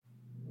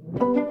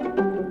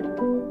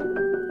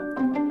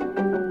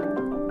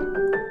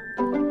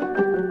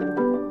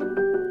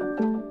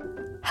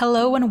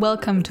Hello and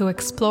welcome to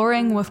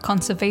Exploring with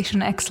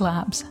Conservation X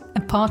Labs, a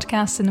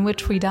podcast in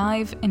which we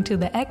dive into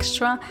the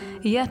extra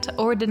yet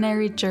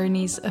ordinary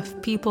journeys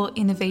of people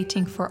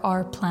innovating for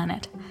our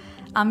planet.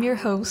 I'm your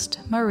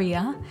host,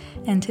 Maria,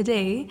 and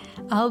today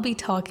I'll be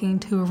talking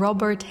to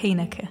Robert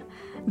Heinecke,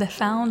 the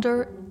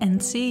founder and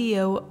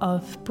CEO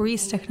of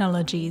Breeze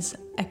Technologies,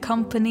 a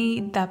company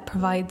that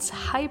provides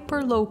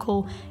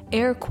hyper-local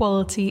air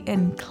quality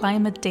and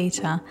climate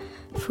data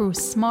through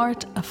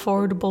smart,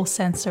 affordable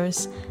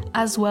sensors,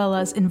 as well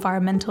as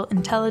environmental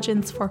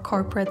intelligence for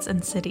corporates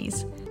and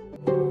cities.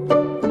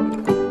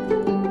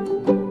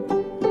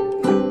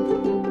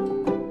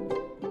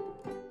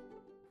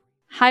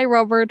 Hi,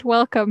 Robert.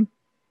 Welcome.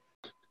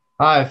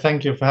 Hi,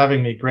 thank you for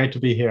having me. Great to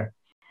be here.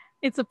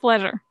 It's a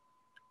pleasure.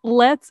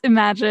 Let's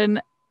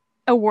imagine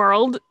a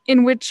world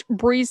in which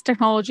Breeze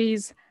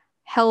Technologies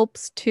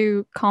helps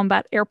to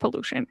combat air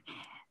pollution.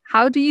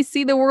 How do you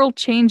see the world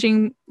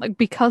changing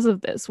because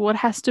of this? What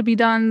has to be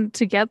done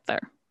to get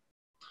there?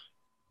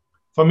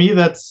 For me,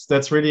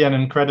 that's really an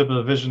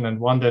incredible vision and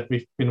one that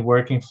we've been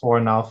working for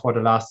now for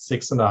the last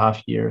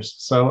 6.5 years.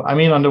 So,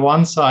 on the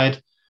one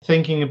side,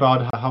 thinking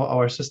about how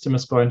our system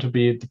is going to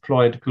be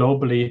deployed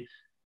globally,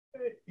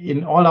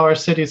 in all our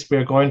cities, we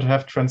are going to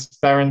have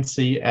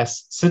transparency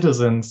as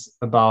citizens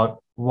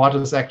about what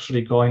is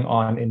actually going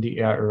on in the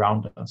air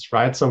around us,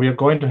 right? So we are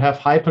going to have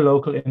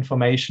hyperlocal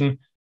information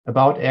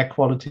about air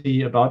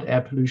quality, about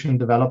air pollution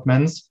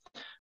developments.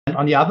 And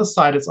on the other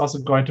side, it's also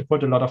going to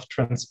put a lot of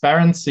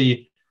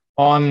transparency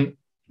on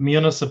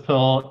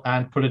municipal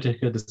and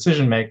political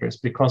decision makers,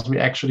 because we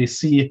actually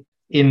see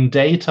in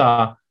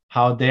data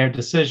how their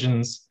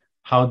decisions,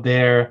 how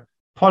their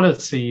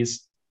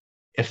policies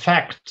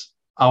affect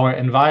our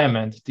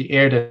environment, the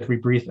air that we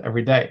breathe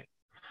every day.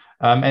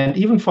 And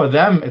even for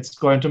them, it's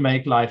going to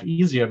make life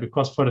easier,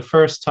 because for the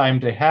first time,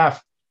 they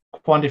have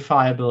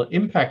quantifiable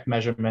impact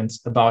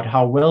measurements about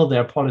how well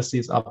their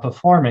policies are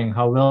performing,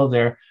 how well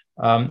their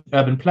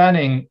urban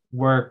planning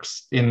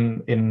works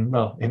in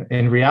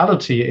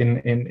reality,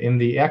 in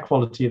the air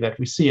quality that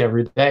we see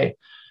every day.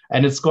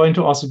 And it's going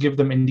to also give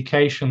them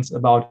indications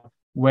about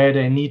where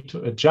they need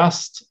to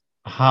adjust,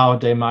 how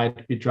they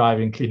might be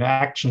driving cleaner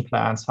action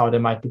plans, how they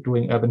might be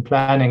doing urban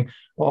planning,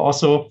 or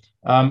also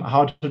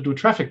how to do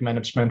traffic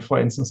management, for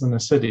instance, in a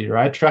city,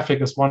 right?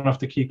 Traffic is one of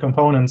the key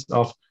components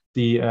of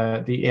the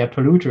air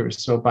polluters.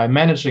 So by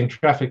managing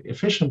traffic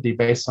efficiently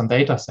based on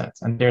data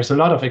sets, and there's a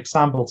lot of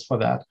examples for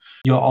that,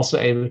 you're also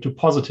able to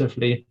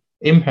positively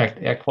impact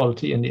air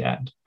quality in the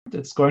end.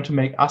 It's going to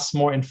make us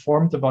more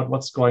informed about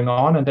what's going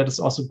on, and that is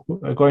also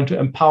going to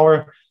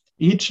empower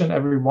each and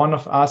every one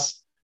of us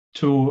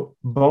to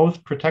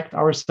both protect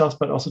ourselves,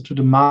 but also to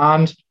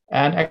demand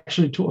and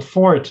actually to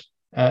afford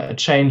a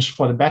change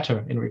for the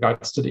better in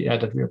regards to the air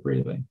that we are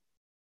breathing.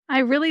 I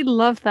really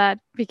love that,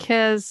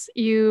 because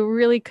you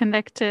really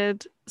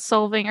connected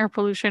solving air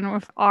pollution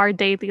with our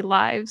daily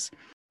lives,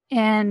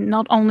 and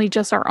not only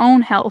just our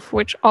own health,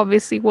 which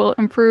obviously will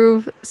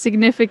improve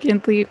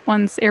significantly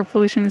once air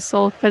pollution is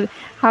solved, but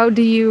how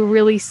do you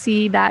really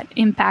see that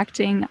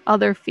impacting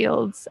other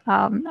fields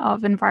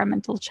of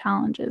environmental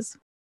challenges?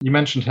 You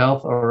mentioned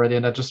health already,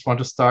 and I just want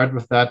to start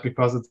with that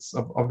because it's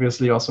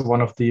obviously also one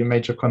of the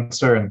major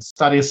concerns.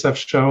 Studies have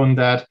shown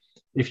that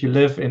if you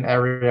live in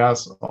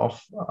areas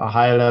of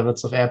higher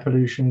levels of air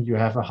pollution, you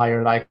have a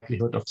higher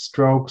likelihood of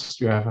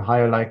strokes, you have a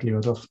higher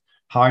likelihood of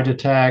heart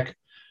attack.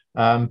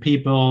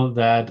 People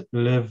that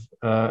live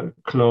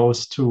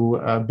close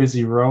to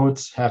busy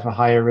roads have a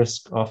higher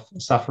risk of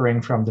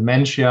suffering from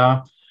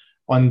dementia.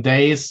 On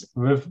days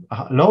with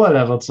lower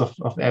levels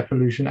of air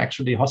pollution,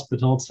 actually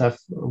hospitals have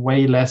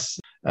way less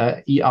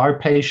ER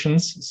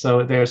patients.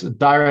 So there's a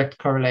direct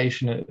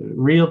correlation, a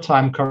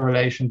real-time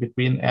correlation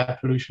between air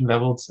pollution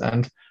levels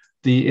and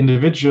the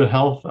individual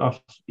health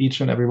of each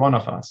and every one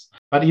of us.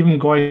 But even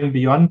going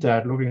beyond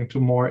that, looking to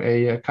more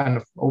a kind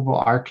of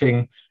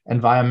overarching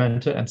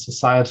environmental and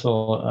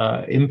societal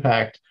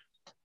impact,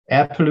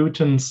 air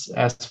pollutants,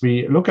 as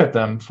we look at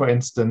them, for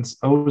instance,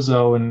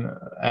 ozone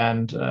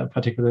and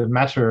particulate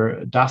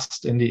matter,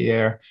 dust in the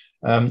air,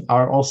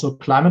 are also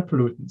climate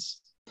pollutants.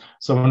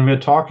 So when we're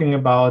talking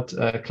about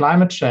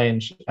climate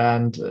change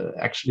and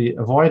actually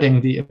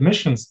avoiding the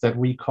emissions that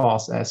we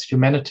cause as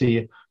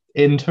humanity,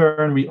 in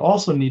turn, we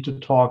also need to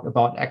talk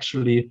about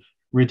actually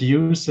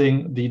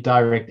reducing the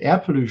direct air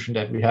pollution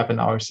that we have in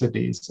our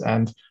cities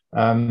and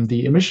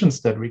the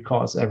emissions that we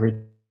cause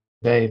every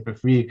day with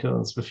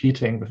vehicles, with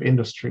heating, with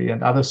industry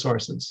and other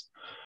sources.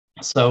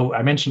 So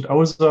I mentioned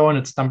ozone.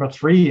 It's number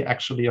 3,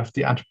 actually, of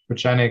the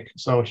anthropogenic,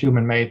 so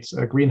human-made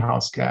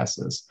greenhouse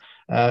gases.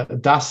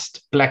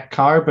 Dust, black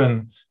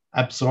carbon,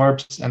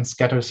 absorbs and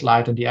scatters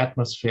light in the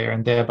atmosphere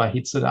and thereby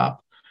heats it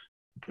up.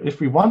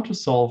 If we want to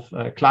solve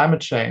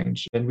climate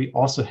change, then we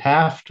also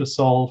have to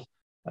solve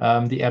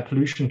the air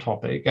pollution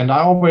topic. And I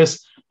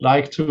always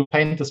like to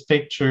paint this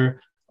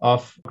picture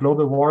of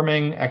global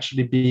warming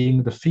actually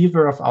being the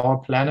fever of our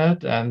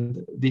planet,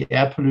 and the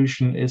air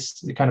pollution is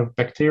the kind of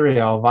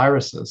bacteria or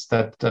viruses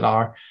that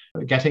are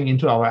getting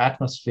into our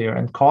atmosphere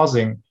and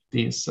causing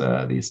these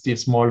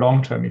more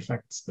long-term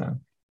effects then.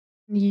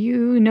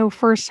 You know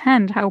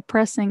firsthand how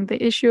pressing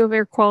the issue of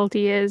air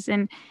quality is.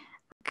 And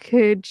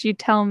could you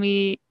tell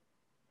me,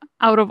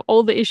 out of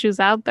all the issues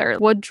out there,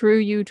 what drew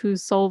you to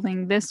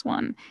solving this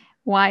one?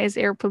 Why is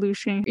air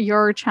pollution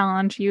your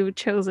challenge you've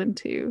chosen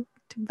to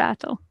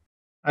battle?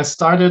 I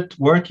started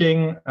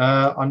working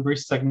on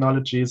Breeze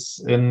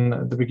Technologies in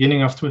the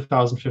beginning of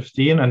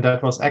 2015, and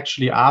that was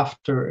actually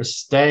after a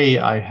stay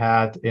I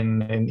had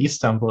in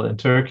Istanbul in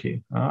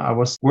Turkey. I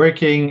was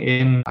working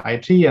in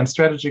IT and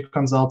strategy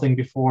consulting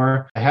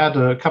before. I had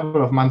a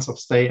couple of months of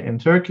stay in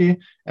Turkey,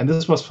 and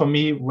this was for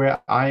me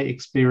where I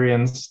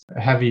experienced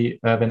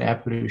heavy urban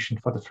air pollution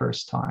for the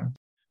first time.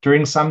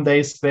 During some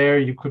days there,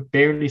 you could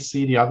barely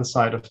see the other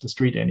side of the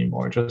street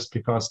anymore, just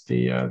because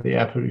the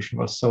air pollution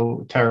was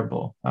so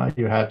terrible.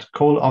 You had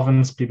coal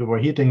ovens people were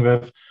heating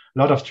with, a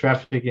lot of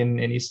traffic in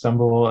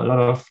Istanbul, a lot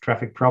of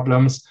traffic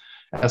problems,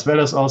 as well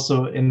as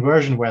also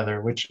inversion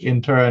weather, which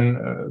in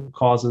turn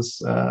causes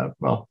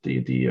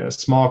the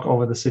smog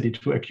over the city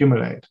to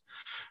accumulate.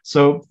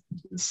 So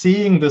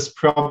seeing this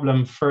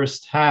problem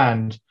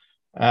firsthand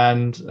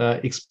and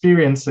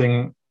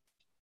experiencing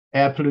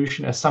air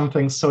pollution as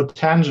something so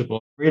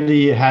tangible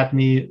really had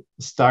me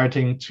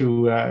starting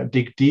to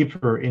dig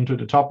deeper into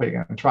the topic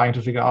and trying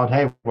to figure out,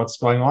 hey, what's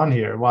going on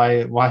here?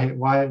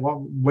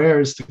 Where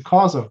is the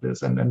cause of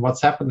this, and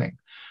what's happening?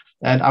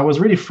 And I was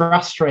really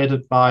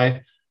frustrated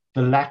by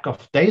the lack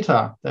of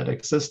data that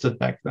existed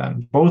back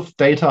then, both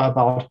data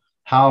about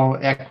how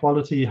air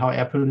quality, how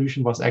air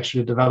pollution was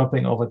actually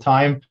developing over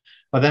time,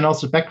 but then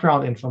also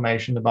background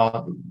information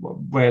about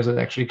where is it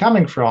actually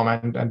coming from,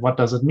 and what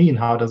does it mean?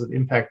 How does it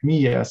impact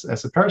me as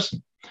a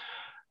person?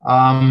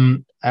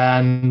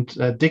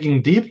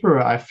 Digging deeper,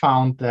 I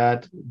found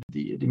that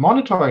the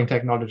monitoring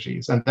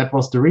technologies, and that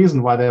was the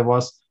reason why there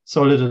was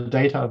so little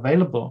data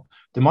available,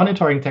 the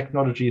monitoring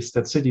technologies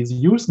that cities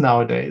use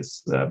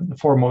nowadays,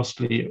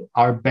 foremostly,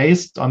 are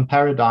based on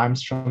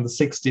paradigms from the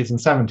 60s and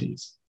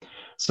 70s.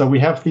 So we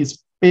have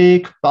these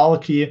big,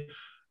 bulky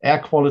air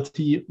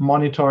quality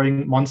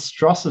monitoring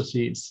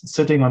monstrosities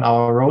sitting on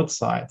our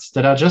roadsides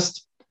that are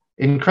just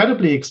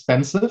incredibly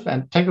expensive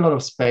and take a lot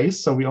of space.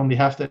 So we only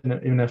have that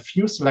in a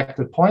few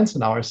selected points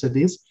in our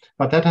cities,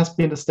 but that has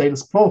been the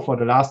status quo for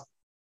the last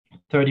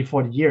 30,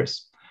 40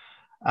 years.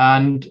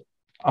 And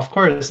of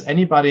course,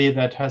 anybody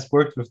that has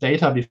worked with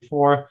data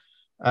before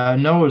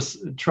knows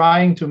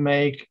trying to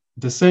make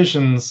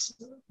decisions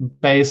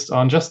based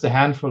on just a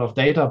handful of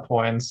data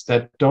points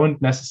that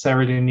don't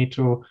necessarily need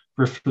to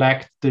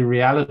reflect the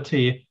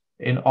reality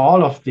in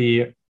all of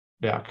the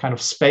kind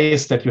of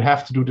space that you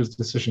have to do this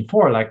decision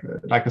for, like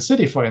a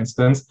city, for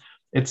instance,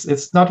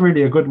 it's not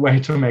really a good way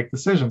to make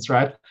decisions,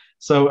 right?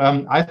 So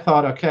I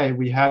thought, okay,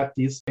 we had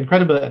these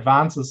incredible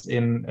advances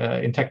in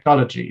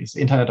technologies,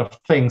 Internet of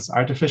Things,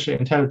 artificial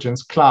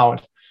intelligence,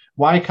 cloud.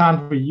 Why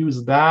can't we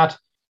use that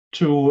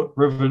to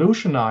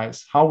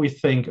revolutionize how we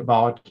think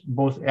about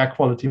both air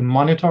quality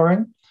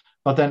monitoring,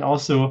 but then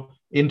also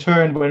in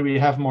turn, when we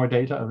have more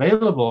data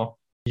available,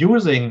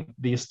 using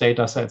these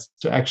data sets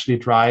to actually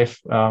drive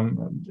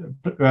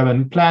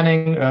urban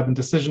planning, urban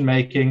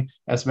decision-making,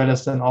 as well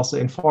as then also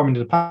informing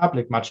the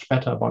public much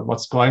better about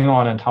what's going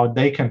on and how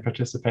they can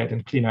participate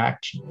in cleaner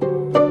action.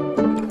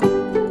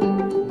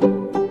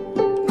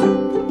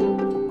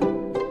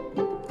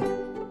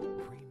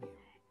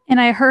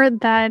 And I heard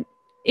that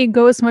it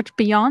goes much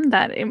beyond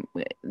that.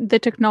 The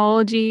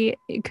technology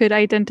could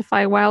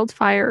identify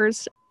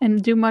wildfires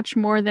and do much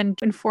more than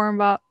inform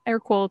about air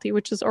quality,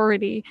 which is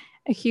already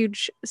a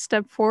huge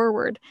step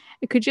forward.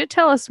 Could you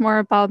tell us more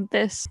about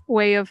this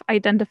way of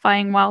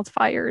identifying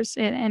wildfires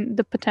and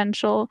the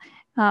potential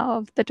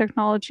of the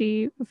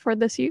technology for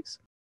this use?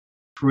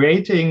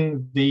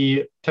 Creating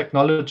the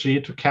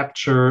technology to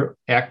capture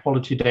air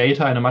quality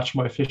data in a much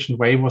more efficient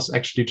way was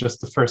actually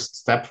just the first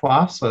step for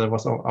us. So that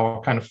was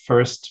our kind of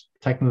first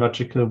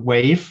technological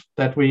wave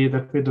that we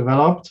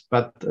developed.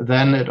 But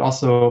then it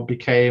also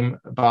became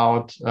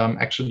about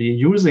actually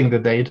using the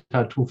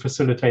data to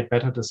facilitate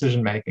better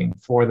decision making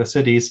for the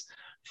cities,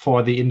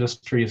 for the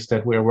industries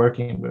that we're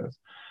working with.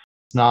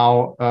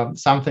 Now,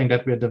 something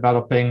that we're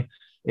developing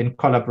in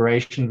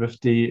collaboration with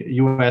the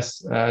US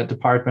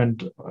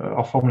Department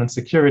of Homeland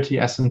Security,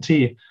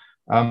 S&T,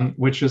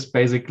 which is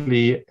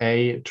basically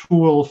a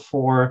tool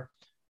for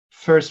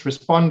first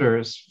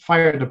responders,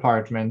 fire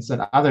departments,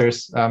 and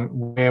others,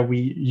 where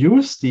we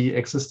use the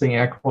existing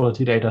air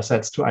quality data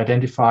sets to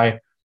identify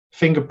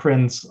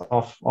fingerprints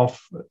of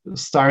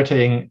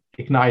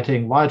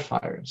igniting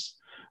wildfires.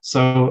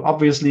 So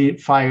obviously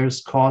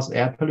fires cause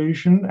air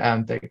pollution,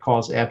 and they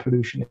cause air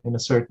pollution in a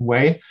certain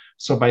way.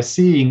 So by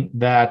seeing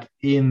that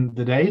in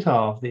the data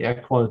of the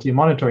air quality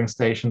monitoring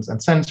stations and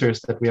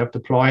sensors that we have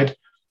deployed,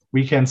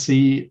 we can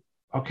see,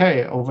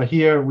 okay, over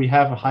here we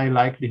have a high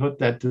likelihood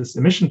that this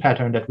emission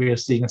pattern that we are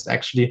seeing is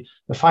actually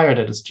a fire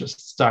that is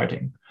just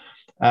starting.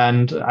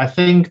 And I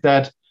think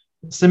that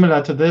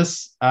similar to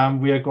this,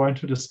 we are going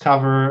to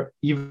discover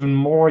even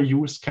more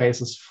use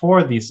cases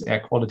for these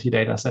air quality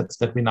data sets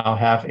that we now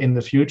have in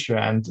the future.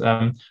 And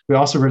we're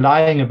also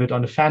relying a bit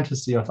on the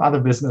fantasy of other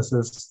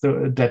businesses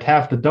that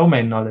have the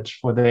domain knowledge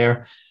for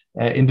their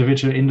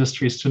individual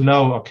industries to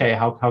know, okay,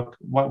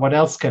 what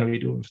else can we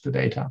do with the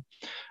data?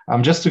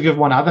 Just to give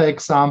one other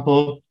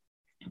example,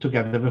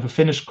 together with a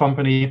Finnish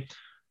company,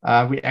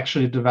 we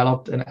actually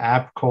developed an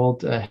app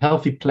called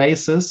Healthy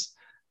Places,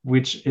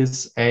 which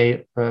is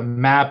a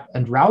map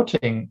and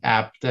routing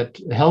app that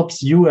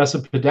helps you as a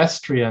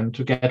pedestrian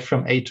to get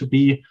from A to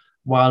B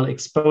while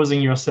exposing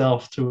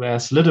yourself to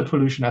as little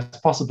pollution as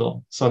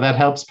possible. So that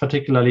helps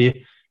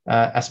particularly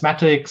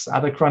asthmatics,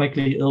 other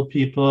chronically ill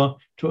people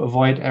to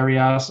avoid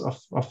areas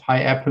of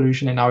high air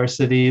pollution in our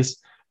cities.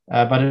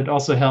 But it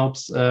also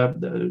helps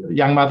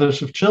young mothers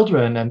with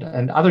children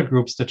and other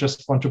groups that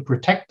just want to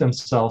protect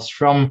themselves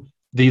from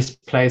these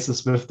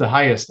places with the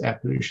highest air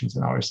pollutions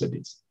in our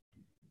cities.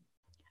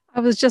 I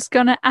was just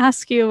going to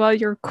ask you about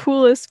your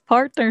coolest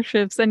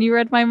partnerships, and you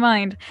read my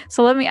mind.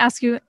 So let me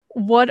ask you,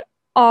 what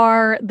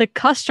are the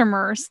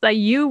customers that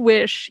you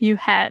wish you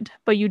had,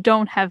 but you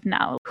don't have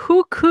now?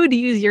 Who could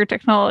use your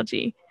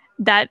technology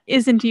that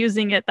isn't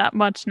using it that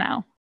much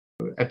now?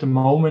 At the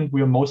moment,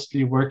 we are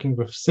mostly working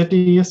with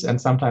cities and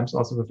sometimes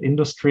also with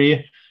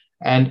industry.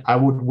 And I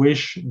would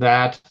wish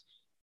that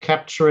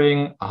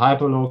capturing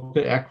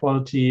hyperlocal air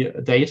quality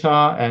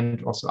data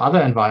and also other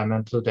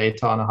environmental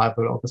data on a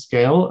hyperlocal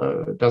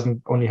scale,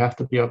 doesn't only have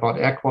to be about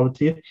air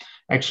quality,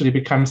 actually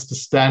becomes the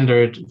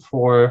standard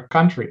for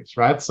countries,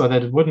 right? So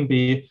that it wouldn't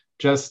be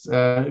just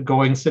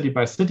going city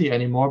by city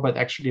anymore, but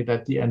actually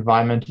that the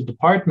environmental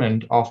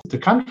department of the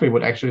country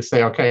would actually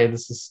say, okay,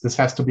 this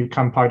has to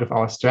become part of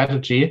our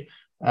strategy.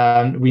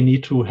 We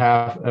need to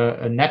have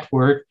a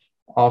network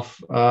of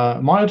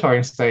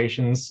monitoring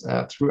stations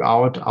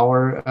throughout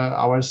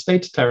our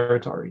state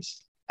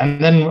territories.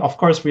 And then, of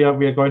course, we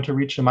are going to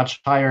reach a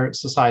much higher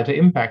societal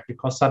impact,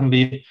 because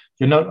suddenly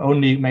you're not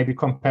only maybe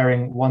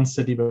comparing one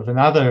city with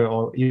another,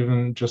 or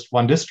even just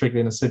one district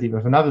in a city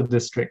with another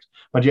district,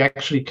 but you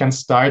actually can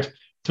start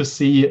to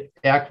see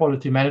air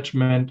quality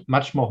management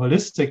much more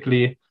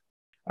holistically.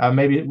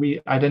 Maybe we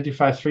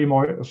identify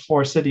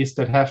 4 cities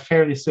that have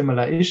fairly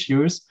similar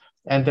issues,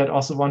 and that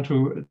also want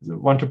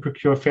to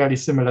procure fairly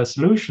similar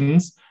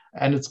solutions.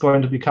 And it's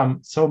going to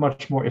become so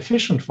much more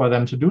efficient for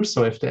them to do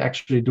so if they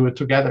actually do it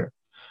together.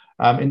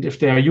 And if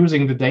they are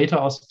using the data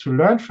also to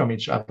learn from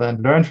each other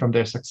and learn from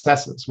their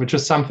successes, which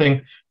is something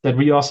that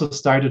we also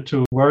started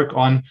to work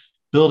on,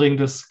 building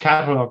this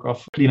catalog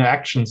of cleaner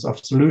actions,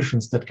 of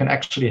solutions that can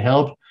actually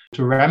help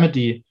to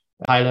remedy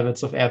high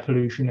levels of air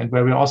pollution, and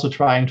where we're also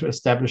trying to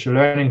establish a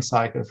learning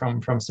cycle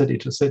from city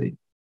to city.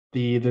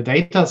 The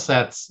data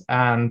sets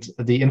and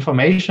the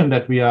information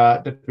that we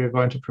are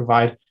going to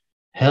provide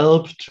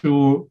help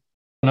to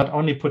not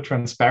only put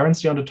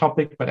transparency on the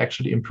topic, but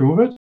actually improve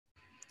it.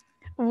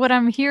 What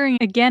I'm hearing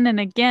again and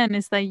again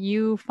is that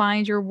you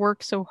find your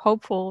work so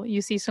hopeful.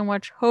 You see so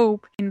much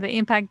hope in the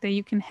impact that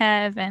you can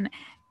have. And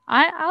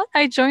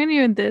I join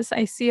you in this.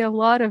 I see a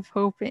lot of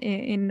hope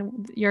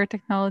in your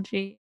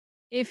technology.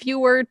 If you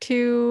were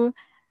to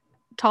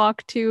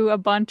talk to a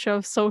bunch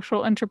of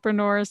social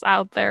entrepreneurs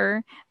out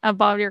there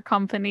about your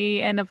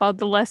company and about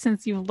the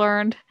lessons you've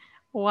learned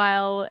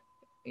while,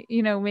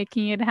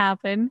 making it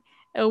happen,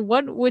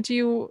 what would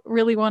you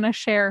really want to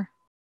share?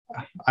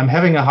 I'm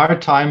having a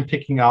hard time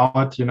picking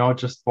out,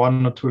 just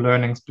 1 or 2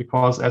 learnings,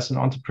 because as an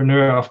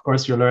entrepreneur, of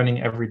course, you're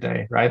learning every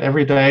day, right?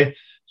 Every day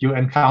you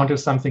encounter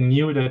something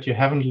new that you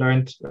haven't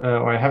learned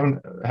or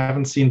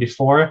haven't seen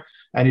before,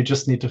 and you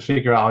just need to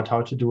figure out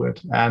how to do it.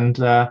 And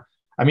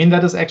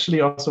that is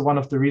actually also one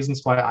of the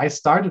reasons why I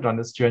started on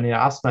this journey.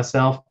 I asked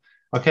myself,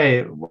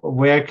 okay,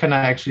 where can I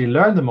actually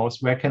learn the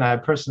most? Where can I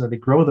personally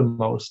grow the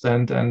most?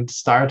 And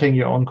starting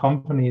your own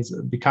companies,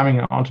 becoming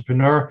an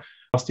entrepreneur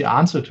was the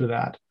answer to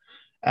that.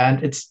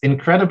 And it's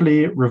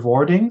incredibly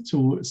rewarding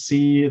to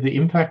see the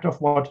impact of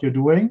what you're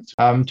doing,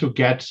 to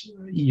get,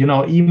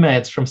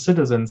 emails from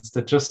citizens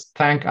that just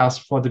thank us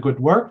for the good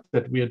work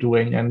that we are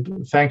doing,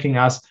 and thanking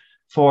us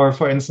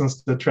for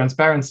instance, the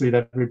transparency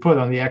that we put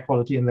on the air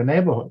quality in the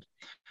neighborhood,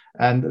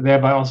 and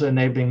thereby also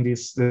enabling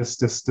this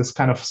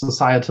kind of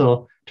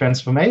societal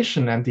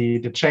transformation and the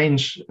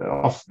change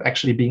of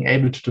actually being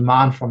able to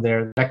demand from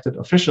their elected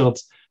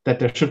officials that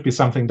there should be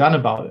something done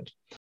about it.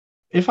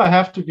 If I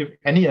have to give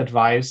any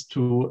advice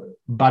to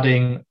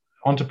budding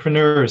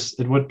entrepreneurs,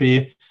 it would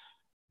be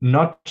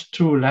not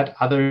to let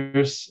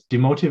others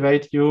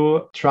demotivate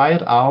you. Try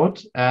it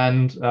out,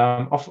 and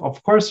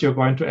of course you're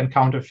going to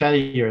encounter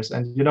failures,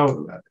 and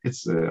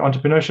it's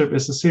entrepreneurship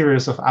is a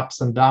series of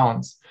ups and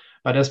downs.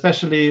 But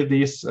especially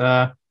these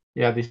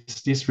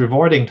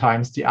rewarding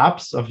times, the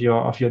ups of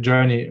your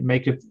journey,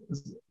 make it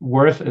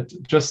worth it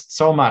just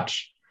so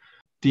much.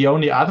 The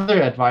only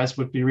other advice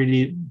would be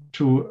really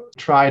to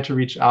try to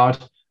reach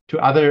out to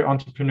other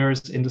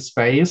entrepreneurs in the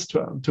space,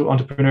 to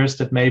entrepreneurs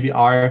that maybe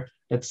are,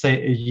 let's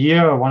say, a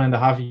year or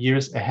 1.5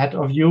 years ahead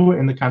of you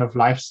in the kind of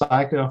life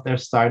cycle of their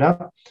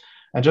startup,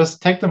 and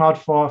just take them out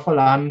for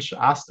lunch,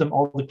 ask them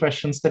all the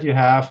questions that you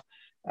have,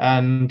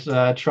 and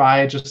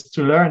try just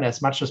to learn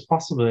as much as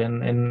possible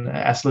in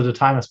as little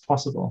time as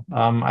possible.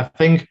 I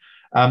think,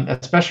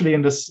 especially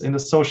in the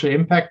social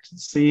impact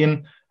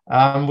scene,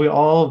 we're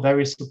all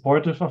very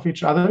supportive of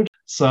each other.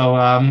 So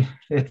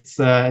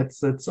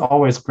it's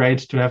always great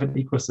to have an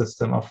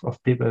ecosystem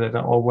of people that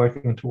are all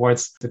working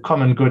towards the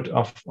common good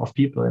of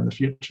people in the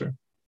future.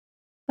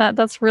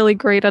 That's really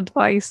great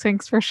advice.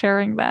 Thanks for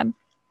sharing that.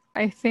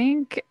 I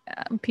think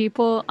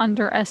people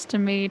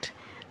underestimate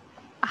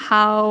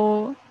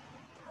how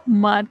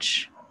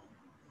much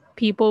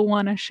people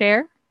want to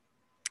share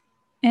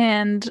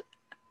and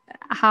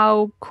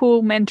how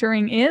cool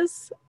mentoring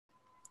is.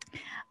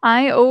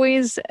 I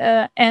always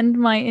end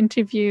my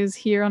interviews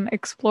here on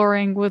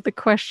Exploring with the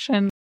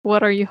question,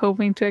 what are you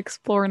hoping to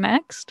explore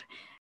next?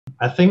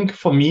 I think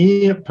for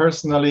me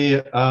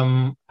personally,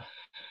 I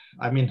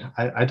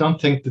don't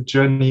think the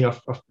journey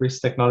of Breeze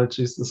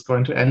Technologies is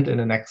going to end in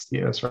the next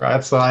years,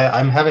 right? So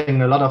I'm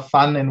having a lot of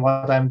fun in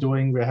what I'm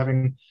doing. We're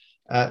having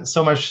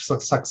so much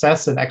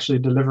success in actually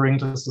delivering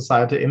the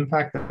societal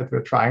impact that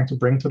we're trying to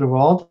bring to the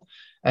world.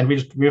 And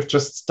we've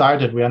just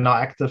started. We are now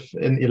active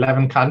in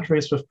 11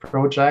 countries with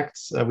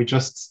projects. We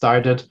just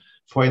started,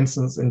 for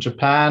instance, in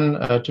Japan,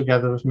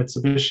 together with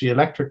Mitsubishi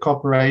Electric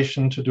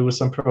Corporation to do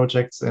some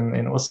projects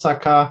in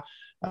Osaka.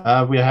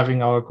 We are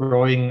having our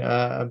growing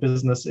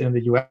business in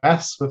the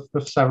US with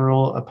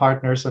several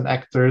partners and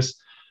actors.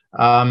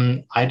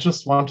 I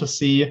just want to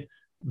see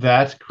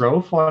that grow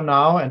for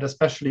now, and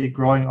especially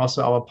growing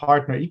also our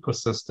partner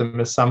ecosystem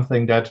is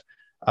something that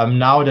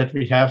now that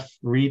we have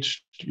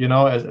reached,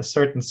 a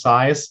certain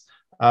size,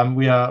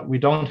 we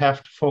don't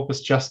have to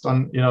focus just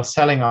on,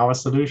 selling our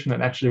solution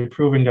and actually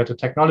proving that the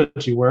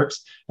technology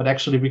works, but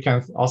actually we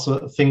can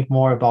also think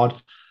more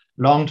about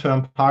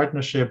long-term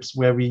partnerships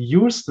where we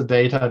use the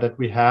data that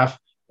we have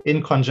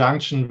in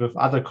conjunction with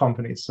other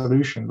companies'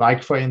 solution,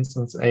 like for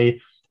instance, a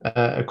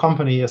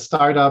company, a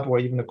startup, or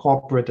even a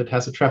corporate that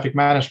has a traffic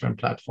management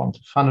platform to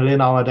funnel in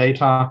our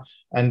data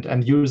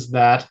and use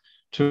that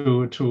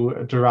to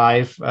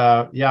derive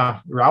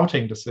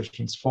routing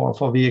decisions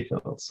for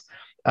vehicles.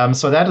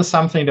 So that is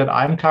something that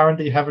I'm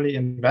currently heavily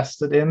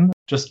invested in,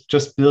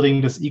 just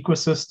building this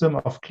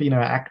ecosystem of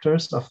cleaner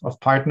actors, of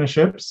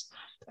partnerships.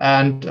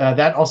 And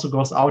that also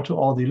goes out to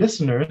all the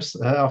listeners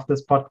of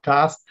this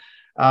podcast.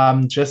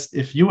 Just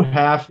if you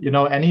have,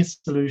 any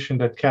solution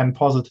that can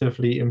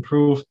positively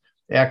improve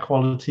air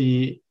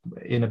quality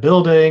in a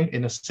building,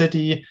 in a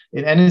city,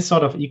 in any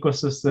sort of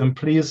ecosystem,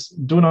 please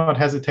do not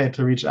hesitate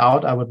to reach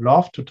out. I would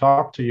love to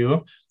talk to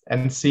you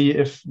and see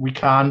if we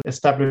can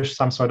establish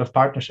some sort of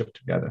partnership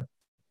together.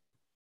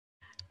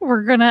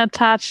 We're going to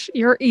attach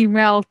your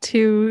email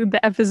to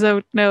the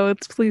episode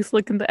notes. Please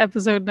look in the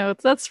episode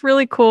notes. That's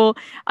really cool.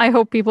 I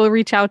hope people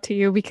reach out to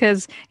you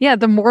because,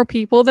 the more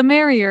people, the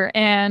merrier.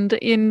 And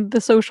in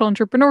the social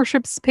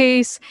entrepreneurship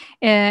space,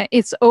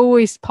 it's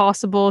always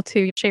possible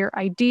to share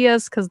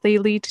ideas because they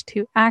lead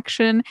to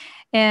action.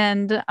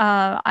 And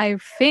I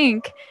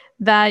think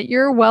that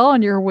you're well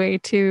on your way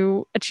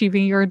to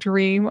achieving your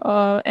dream,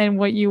 and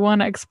what you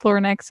want to explore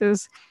next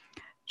is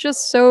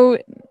just so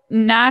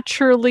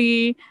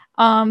naturally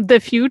the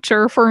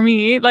future for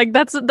me. Like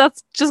that's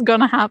just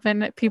gonna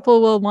happen.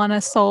 People will want to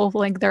solve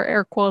like their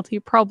air quality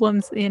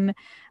problems in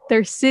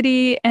their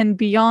city and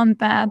beyond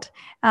that.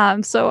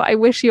 So I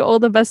wish you all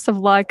the best of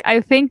luck.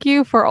 I thank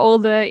you for all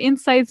the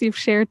insights you've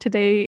shared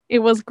today. It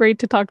was great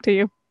to talk to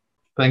you.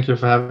 Thank you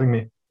for having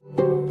me.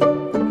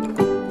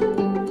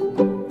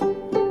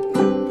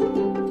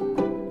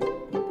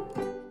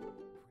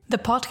 The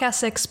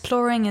podcast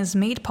Exploring is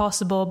made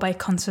possible by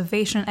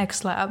Conservation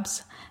X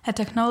Labs, a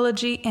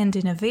technology and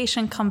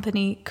innovation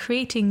company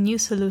creating new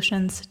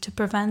solutions to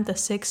prevent the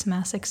 6th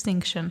mass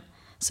extinction.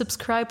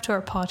 Subscribe to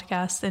our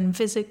podcast and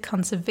visit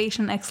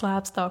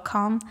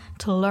conservationxlabs.com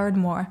to learn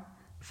more.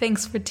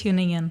 Thanks for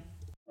tuning in.